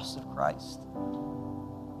the cross of Christ.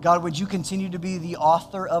 God, would you continue to be the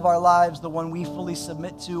author of our lives, the one we fully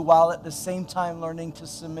submit to, while at the same time learning to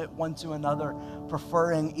submit one to another,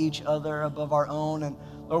 preferring each other above our own. And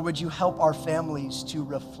Lord, would you help our families to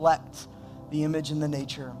reflect the image and the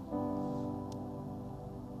nature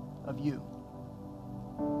of you?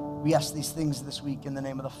 We ask these things this week in the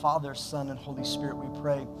name of the Father, Son, and Holy Spirit we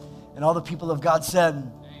pray. And all the people of God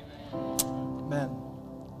said, Amen.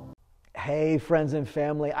 Hey, friends and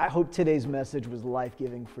family, I hope today's message was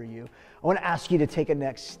life-giving for you. I want to ask you to take a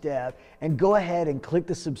next step and go ahead and click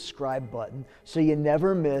the subscribe button so you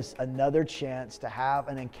never miss another chance to have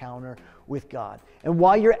an encounter with God. And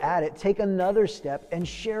while you're at it, take another step and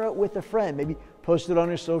share it with a friend. Maybe post it on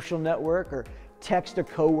your social network or text a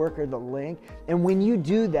coworker the link. And when you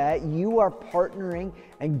do that, you are partnering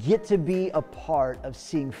and get to be a part of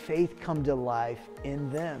seeing faith come to life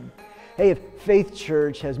in them. Hey, if Faith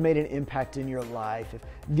Church has made an impact in your life, if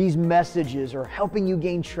these messages are helping you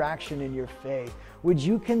gain traction in your faith, would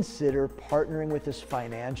you consider partnering with us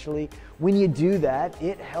financially? When you do that,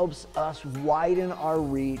 it helps us widen our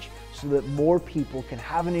reach so that more people can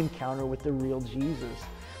have an encounter with the real Jesus.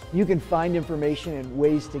 You can find information and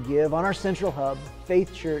ways to give on our central hub,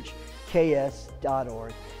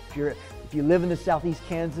 faithchurchks.org. If you live in the Southeast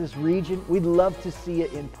Kansas region, we'd love to see you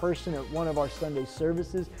in person at one of our Sunday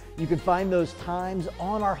services. You can find those times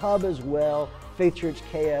on our hub as well,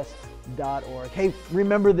 faithchurchks.org. Hey,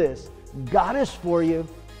 remember this, God is for you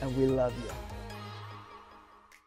and we love you.